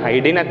രൂപപ്പെടുത്താൻ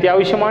അയഡിൻ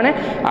അത്യാവശ്യമാണ്.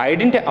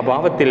 അയഡിൻ്റെ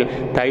അഭാവത്തിൽ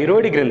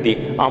തൈറോയ്ഡ് ഗ്രന്ഥി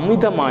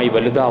അമിതമായി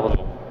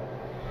വലുതാവുന്നു.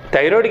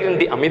 തൈറോയ്ഡ്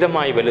ഗ്രന്ഥി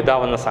അമിതമായി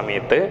വലുതാവുന്ന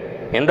സമയത്ത്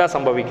എന്താ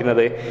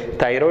സംഭവിക്കുന്നത്?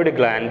 Thyroid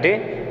gland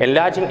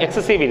enlarging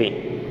excessively.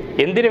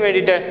 എന്തിനു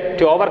വേണ്ടിയിട്ട്?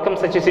 ടു ഓവർകം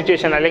സച്ച്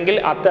സിറ്റുവേഷൻ, അല്ലെങ്കിൽ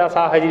ആ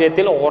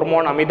സാഹചര്യത്തിൽ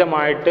ഹോർമോൺ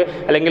അമിതമായിട്ട്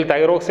അല്ലെങ്കിൽ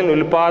തൈറോക്സിൻ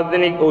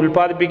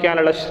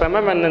ഉൽപ്പാദിപ്പിക്കാനുള്ള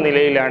ശ്രമം എന്ന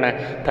നിലയിലാണ്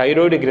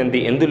തൈറോയ്ഡ്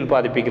ഗ്രന്ഥി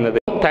എന്തുൽപ്പാദിപ്പിക്കുന്നത്?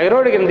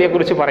 തൈറോയ്ഡ്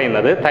ഗ്രന്ഥിയെക്കുറിച്ച്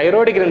പറയുന്നത്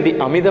തൈറോയ്ഡ് ഗ്രന്ഥി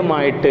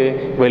അമിതമായിട്ട്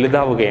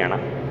വലുതാവുകയാണ്.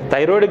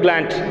 Thyroid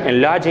gland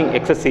enlarging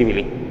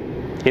excessively.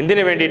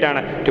 എന്തിനു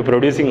വേണ്ടിയിട്ടാണ്? To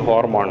producing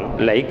hormone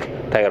like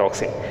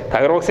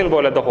thyroxine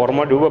പോലത്തെ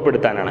ഹോർമോൺ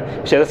രൂപപ്പെടുത്താനാണ്.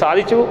 പക്ഷെ അത്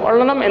സാധിച്ചു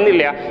കൊള്ളണം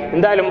എന്നില്ല.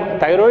 എന്തായാലും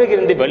തൈറോയ്ഡ്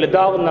ഗ്രന്ഥി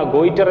വലുതാവുന്ന,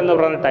 ഗോയിറ്റർ എന്ന്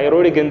പറയുന്ന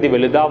തൈറോയ്ഡ് ഗ്രന്ഥി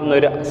വലുതാവുന്ന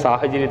ഒരു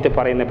സാഹചര്യത്തെ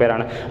പറയുന്ന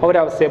പേരാണ്,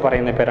 ഒരവസ്ഥയെ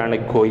പറയുന്ന പേരാണ്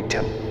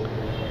ഗോയിറ്റർ.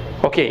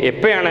 ഓക്കെ,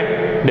 എപ്പോഴാണ്?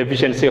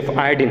 ഡെഫിഷ്യൻസി ഓഫ്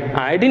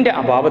അയഡിൻ്റെ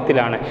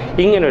അഭാവത്തിലാണ്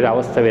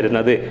ഇങ്ങനൊരവസ്ഥ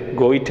വരുന്നത്,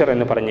 ഗോയിറ്റർ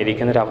എന്ന്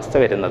പറഞ്ഞിരിക്കുന്ന ഒരു അവസ്ഥ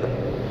വരുന്നത്.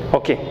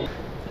 ഓക്കെ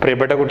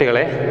പ്രിയപ്പെട്ട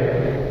കുട്ടികളെ,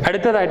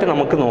 അടുത്തതായിട്ട്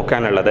നമുക്ക്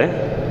നോക്കാനുള്ളത്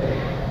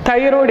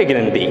തൈറോയ്ഡ്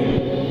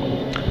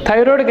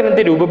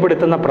ഗ്രന്ഥി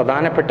രൂപപ്പെടുത്തുന്ന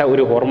പ്രധാനപ്പെട്ട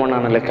ഒരു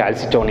ഹോർമോണാണല്ലോ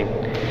കാൽസിറ്റോണിൻ.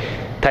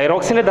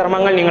 തൈറോക്സിൻ്റെ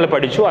ധർമ്മങ്ങൾ നിങ്ങൾ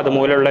പഠിച്ചു,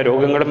 അതുമൂലമുള്ള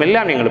രോഗങ്ങളും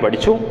എല്ലാം നിങ്ങൾ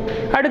പഠിച്ചു.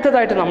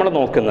 അടുത്തതായിട്ട് നമ്മൾ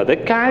നോക്കുന്നത്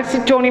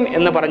കാൽസിറ്റോണിൻ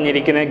എന്ന്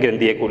പറഞ്ഞിരിക്കുന്ന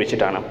ഗ്രന്ഥിയെ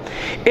കുറിച്ചിട്ടാണ്.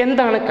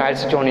 എന്താണ്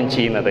കാൽസിറ്റോണിൻ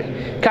ചെയ്യുന്നത്?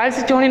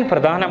 കാൽസിറ്റോണിൻ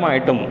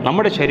പ്രധാനമായിട്ടും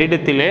നമ്മുടെ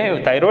ശരീരത്തിലെ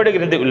തൈറോയ്ഡ്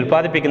ഗ്രന്ഥി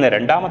ഉൽപ്പാദിപ്പിക്കുന്ന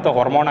രണ്ടാമത്തെ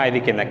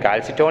ഹോർമോണായിരിക്കുന്ന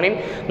കാൽസിറ്റോണിൻ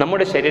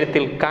നമ്മുടെ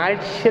ശരീരത്തിൽ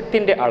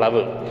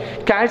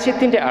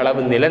കാൽസ്യത്തിൻ്റെ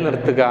അളവ്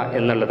നിലനിർത്തുക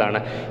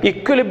എന്നുള്ളതാണ്,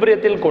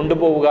 ഇക്വിലിബ്രിയത്തിൽ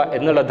കൊണ്ടുപോവുക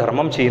എന്നുള്ള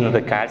ധർമ്മം ചെയ്യുന്നത്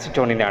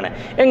കാൽസിറ്റോണിനാണ്.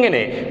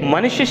 എങ്ങനെ?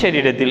 മനുഷ്യ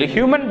ശരീരത്തിൽ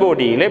human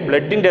ബോഡിയിലെ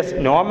ബ്ലഡിൻ്റെ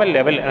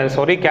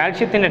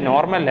കാൽസ്യത്തിൻ്റെ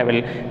normal level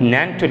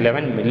 9 to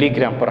 11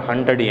 milligram per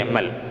 100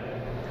 ml.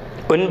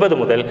 9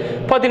 മുതൽ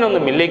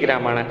 11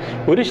 മില്ലിഗ്രാമാണ്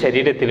ഒരു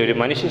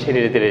മനുഷ്യ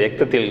ശരീരത്തിലെ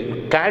രക്തത്തിൽ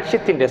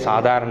കാൽസ്യത്തിൻ്റെ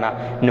സാധാരണ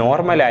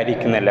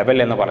നോർമലായിരിക്കുന്ന ലെവൽ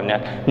എന്ന് പറഞ്ഞാൽ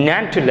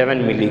 9 to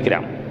 11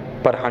 milligram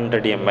per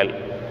 100 ml.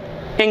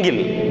 എങ്കിൽ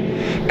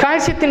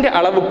കാൽസ്യത്തിൻ്റെ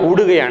അളവ്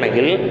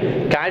കൂടുകയാണെങ്കിൽ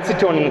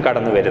കാൽസിറ്റോണിൻ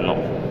കടന്നു വരുന്നു.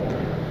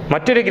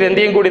 മറ്റൊരു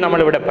ഗ്രന്ഥിയും കൂടി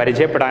നമ്മളിവിടെ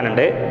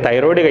പരിചയപ്പെടാനുണ്ട്.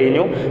 തൈറോയ്ഡ്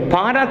കഴിഞ്ഞു,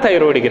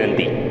 പാരാതൈറോയ്ഡ്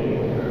ഗ്രന്ഥി.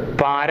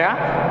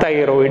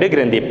 Parathyroid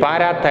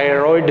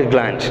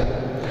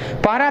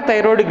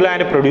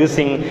gland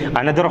producing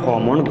another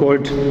hormone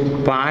called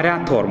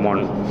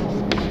parathormone.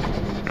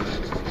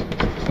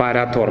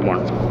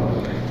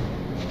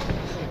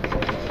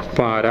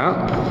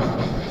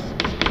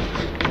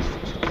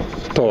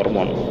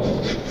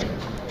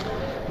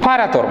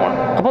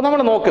 അപ്പോൾ നമ്മൾ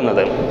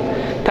നോക്കുന്നത്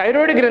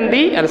തൈറോയ്ഡ്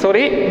ഗ്രന്ഥി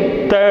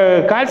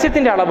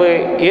കാൽസ്യത്തിൻ്റെ അളവ്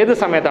ഏത്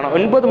സമയത്താണ്?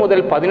 9 മുതൽ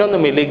 11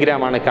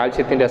 മില്ലിഗ്രാമാണ്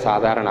കാൽസ്യത്തിൻ്റെ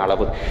സാധാരണ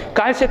അളവ്.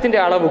 കാൽസ്യത്തിൻ്റെ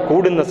അളവ്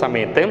കൂടുന്ന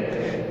സമയത്ത്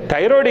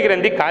തൈറോയ്ഡ്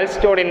ഗ്രന്ഥി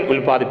കാൽസിറ്റോണിൻ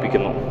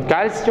ഉൽപ്പാദിപ്പിക്കുന്നു.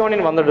 കാൽസിറ്റോണിൻ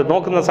വന്നിട്ട്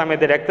നോക്കുന്ന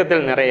സമയത്ത് രക്തത്തിൽ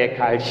നിറയെ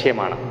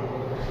കാൽസ്യമാണ്.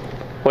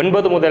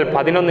 9 മുതൽ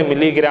 11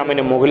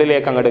 മില്ലിഗ്രാമിന്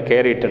മുകളിലേക്ക് അങ്ങോട്ട്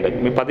കയറിയിട്ടുണ്ട്.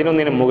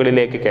 11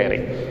 മുകളിലേക്ക് കയറി.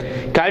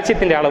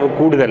 കാൽസ്യത്തിൻ്റെ അളവ്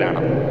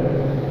കൂടുതലാണ്.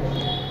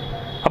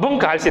 അപ്പം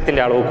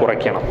കാൽസ്യത്തിൻ്റെ അളവ്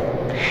കുറയ്ക്കണം.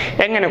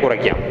 എങ്ങനെ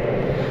കുറയ്ക്കാം?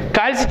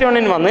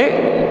 കാൽസിറ്റോണിൻ വന്ന്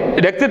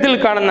രക്തത്തിൽ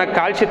കാണുന്ന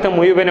കാൽസ്യത്തെ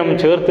മുഴുവനും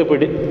ചേർത്ത്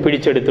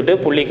പിടിച്ചെടുത്തിട്ട്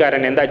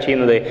പുള്ളിക്കാരൻ എന്താ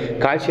ചെയ്യുന്നത്?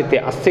 കാൽസ്യത്തെ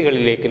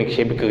അസ്ഥികളിലേക്ക്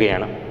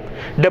നിക്ഷേപിക്കുകയാണ്.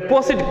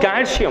 Deposit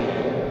calcium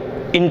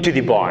in to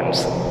the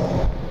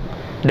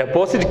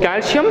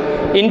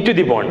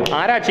bones.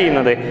 ആരാ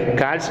ചെയ്യുന്നത്?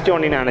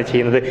 കാൽസിറ്റോണിനാണ്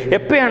ചെയ്യുന്നത്.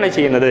 എപ്പോഴാണ്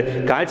ചെയ്യുന്നത്?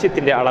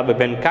 കാൽസ്യത്തിൻ്റെ അളവ്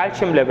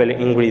കാൽഷ്യം ലെവൽ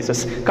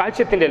ഇൻക്രീസസ്.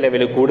 കാൽസ്യത്തിൻ്റെ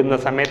ലെവൽ കൂടുന്ന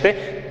സമയത്ത്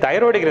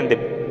തൈറോയ്ഡ് ഗ്രന്ഥി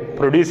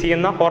പ്രൊഡ്യൂസ്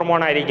ചെയ്യുന്ന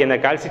ഹോർമോണായിരിക്കുന്ന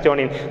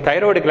calcitonin,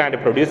 thyroid gland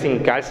producing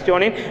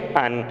calcitonin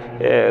and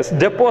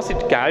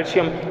deposit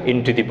calcium in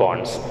to the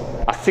bones.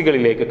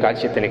 അസ്ഥികളിലേക്ക്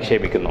കാൽസ്യത്തെ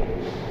നിക്ഷേപിക്കുന്നു.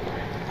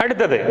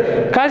 അടുത്തത്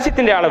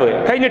കാൽസ്യത്തിൻ്റെ അളവ്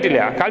കഴിഞ്ഞിട്ടില്ല.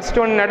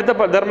 കാൽസിറ്റോണിൻ അടുത്ത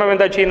ധർമ്മം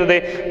എന്താ ചെയ്യുന്നത്?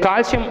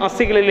 കാൽസ്യം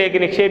അസ്ഥികളിലേക്ക്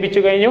നിക്ഷേപിച്ചു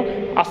കഴിഞ്ഞു.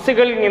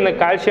 അസ്ഥികളിൽ നിന്ന്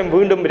കാൽഷ്യം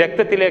വീണ്ടും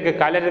രക്തത്തിലേക്ക്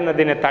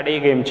കലരുന്നതിനെ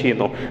തടയുകയും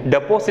ചെയ്യുന്നു.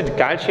 Deposit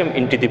calcium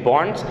in to the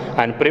bones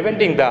and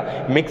preventing the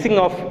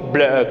mixing of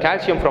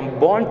calcium from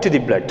bone to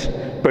the blood.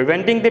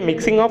 Preventing the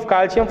mixing of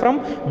calcium from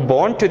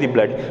bone to the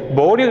blood.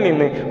 ബോഡിയിൽ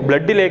നിന്ന്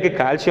ബ്ലഡിലേക്ക്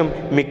കാൽഷ്യം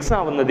മിക്സ്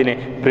ആവുന്നതിനെ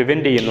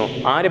പ്രിവെന്റ് ചെയ്യുന്നു.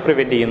 ആര്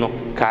prevent ചെയ്യുന്നു?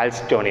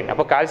 കാൽസ്റ്റോണിൻ.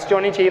 അപ്പോൾ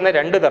കാൽസ്റ്റോണിൻ ചെയ്യുന്ന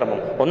രണ്ട് ധർമ്മം: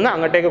 ഒന്ന്,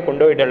 അങ്ങോട്ടേക്ക്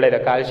കൊണ്ടുപോയിട്ടുള്ള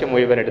കാൽഷ്യം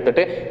മുഴുവൻ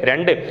എടുത്തിട്ട്;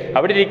 രണ്ട്,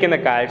 അവിടെ ഇരിക്കുന്ന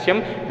കാൽഷ്യം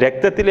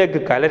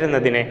രക്തത്തിലേക്ക്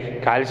കലരുന്നതിനെ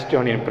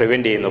കാൽസ്റ്റോണിൻ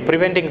പ്രിവെന്റ് ചെയ്യുന്നു.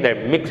 Preventing the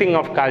mixing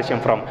of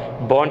calcium from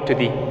bone to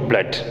the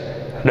blood.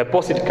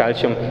 Deposit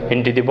calcium in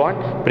to the bone,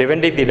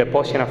 preventing the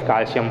deposition of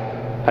calcium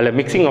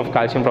mixing of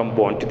calcium from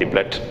bone to the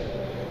blood.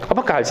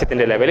 അപ്പോൾ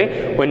കാൽഷ്യത്തിൻ്റെ level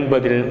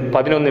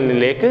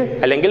 9-11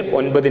 അല്ലെങ്കിൽ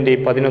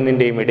 9-ന്റെയും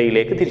 11-ന്റെയും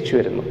ഇടയിലേക്ക് തിരിച്ചു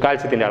വരുന്നു.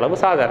 കാൽഷ്യത്തിൻ്റെ അളവ്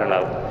സാധാരണ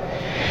ആവും.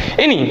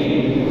 ഇനി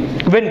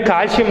വെൻ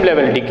കാൽഷ്യം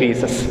ലെവൽ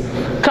ഡിക്രീസസ്,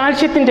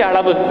 കാൽഷ്യത്തിൻ്റെ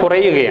അളവ്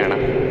കുറയുകയാണ്.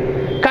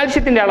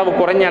 കാൽഷ്യത്തിൻ്റെ അളവ്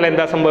കുറഞ്ഞാൽ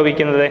എന്താ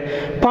സംഭവിക്കുന്നത്?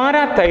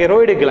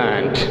 Parathyroid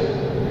gland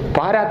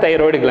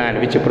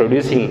which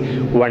producing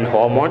one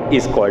hormone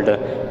is called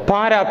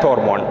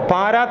parathormone.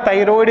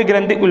 Parathyroid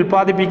ഗ്രന്ഥി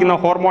ഉൽപ്പാദിപ്പിക്കുന്ന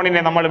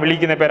ഹോർമോണിനെ നമ്മൾ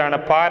വിളിക്കുന്ന പേരാണ്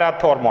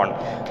പാരാതോർമോൺ.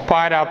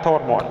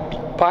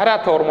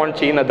 പാരാതോർമോൺ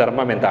ചെയ്യുന്ന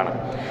ധർമ്മം എന്താണ്?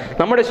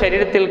 നമ്മുടെ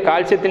ശരീരത്തിൽ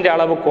കാൽസ്യത്തിൻ്റെ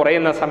അളവ്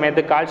കുറയുന്ന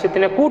സമയത്ത്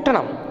കാൽസ്യത്തിനെ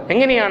കൂട്ടണം.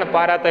 എങ്ങനെയാണ്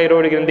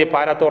പാരാതൈറോയിഡ് ഗ്രന്ഥി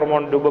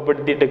പാരാതോർമോൺ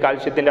രൂപപ്പെടുത്തിയിട്ട്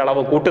കാൽസ്യത്തിൻ്റെ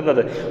അളവ്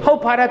കൂട്ടുന്നത്? How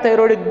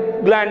parathyroid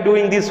gland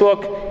doing this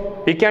work?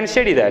 We can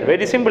study that.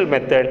 Very simple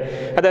method.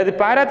 അതായത്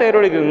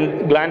പാരാതൈറോയിഡ്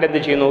ഗ്ലാൻഡ് എന്ത്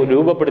ചെയ്യുന്നു?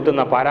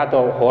 രൂപപ്പെടുത്തുന്ന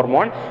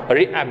ഹോർമോൺ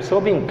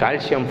റീഅബ്സോർബിംഗ്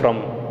കാൽഷ്യം ഫ്രം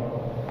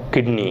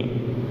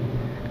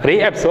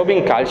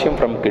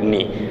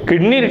കിഡ്നി.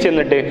 കിഡ്നിയിൽ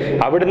ചെന്നിട്ട്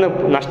അവിടുന്ന്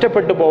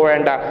നഷ്ടപ്പെട്ടു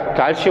പോവേണ്ട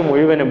കാൽഷ്യം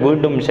മുഴുവനും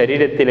വീണ്ടും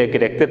ശരീരത്തിലേക്ക്,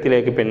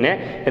 രക്തത്തിലേക്ക് പിന്നെ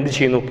എന്ത്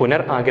ചെയ്യുന്നു?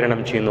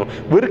 പുനരാഗിരണം ചെയ്യുന്നു.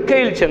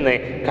 വൃക്കയിൽ ചെന്ന്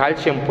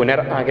കാൽഷ്യം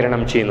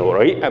പുനരാഗിരണം ചെയ്യുന്നു.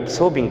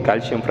 റീഅബ്സോർബിംഗ്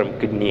calcium from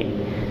kidney.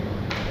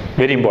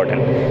 Very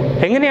important.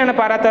 എങ്ങനെയാണ്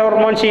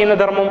പാരാതൈറോമോൺ ചെയ്യുന്ന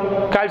ധർമ്മം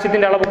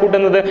കാൽസ്യത്തിൻ്റെ അളവ്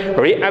കൂട്ടുന്നത്?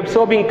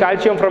 റീഅബ്സോർബിംഗ്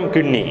കാൽഷ്യം ഫ്രം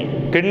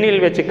കിഡ്നിയിൽ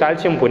വെച്ച്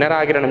കാൽഷ്യം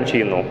പുനരാഗിരണം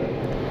ചെയ്യുന്നു.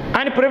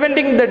 And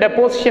preventing the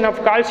deposition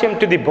of calcium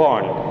to the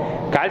bone.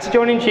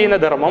 കാൽസ്റ്റോണിൻ ചെയ്യുന്ന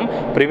ധർമ്മം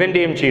പ്രിവെന്റ്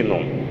ചെയ്യുന്നു.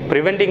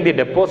 Preventing the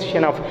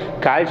deposition of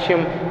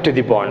calcium to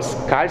the bones.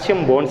 Calcium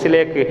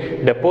ബോൺസിലേക്ക്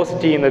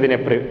deposit ചെയ്യുന്നതിനെ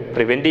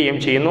പ്രിവെന്റ്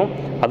ചെയ്യുന്നു.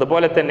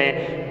 അതുപോലെ തന്നെ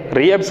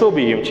റീഅബ്സോർബ്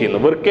ചെയ്യുകയും ചെയ്യുന്നു.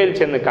 വൃക്കയിൽ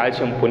ചെന്ന്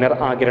കാൽഷ്യം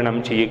പുനരാഗിരണം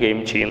ചെയ്യുകയും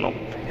ചെയ്യുന്നു.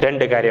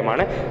 രണ്ട്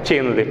കാര്യമാണ്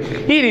ചെയ്യുന്നത്.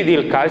 ഈ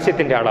രീതിയിൽ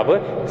കാൽസ്യത്തിൻ്റെ അളവ്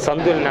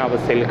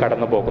സന്തുലനാവസ്ഥയിൽ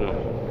കടന്നു പോകുന്നു.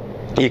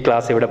 ഈ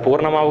ക്ലാസ് ഇവിടെ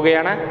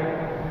പൂർണ്ണമാവുകയാണ്.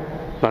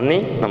 നന്ദി,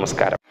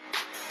 നമസ്കാരം.